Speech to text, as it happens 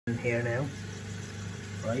In here now,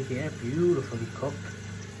 right here, beautifully cooked.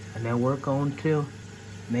 And now we're going to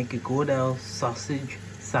make a good old sausage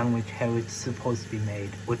sandwich how it's supposed to be made,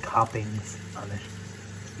 with toppings on it.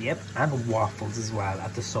 Yep, and waffles as well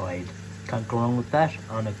at the side. Can't go wrong with that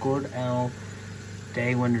on a good old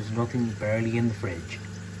day when there's nothing barely in the fridge.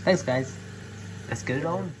 Thanks guys, let's get it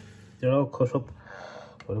on. They're all cut up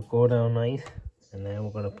with a good old knife, and then we're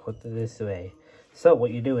going to put this away. So what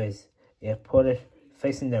you do is you put it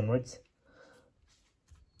facing downwards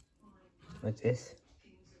like this.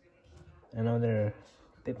 I know they're a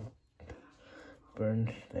bit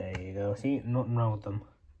burned. There you go. See, nothing wrong with them.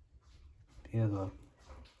 Beautiful.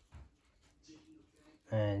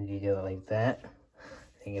 And you do it like that.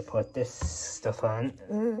 And you put this stuff on.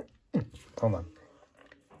 Hold on.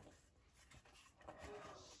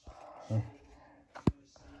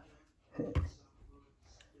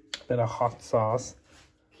 Bit of hot sauce.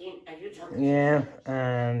 Yeah,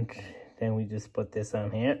 and then we just put this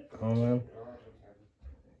on here. Hold on.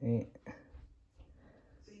 Yeah.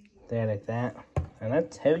 There, like that. And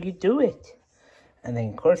that's how you do it. And then,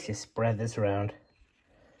 of course, you spread this around.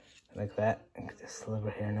 Like that. Get this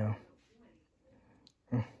sliver here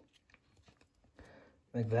now.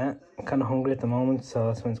 Like that. I'm kind of hungry at the moment, so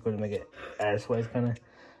that's when it's going to make it arseways kind of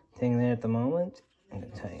thing there at the moment. I'm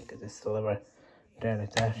going to try and get this sliver there,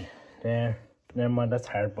 like that. There. Never mind, that's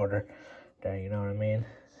hard butter. There, you know what I mean?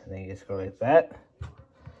 And then you just go like that.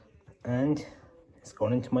 And it's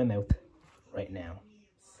going into my mouth right now.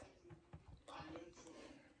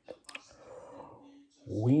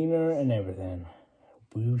 Wiener and everything.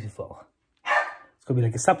 Beautiful. It's gonna be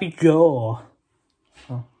like a sloppy jaw.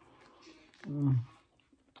 Oh.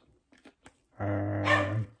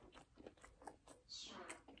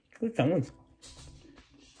 Good sounds.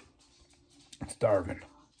 Starving.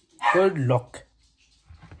 Good luck.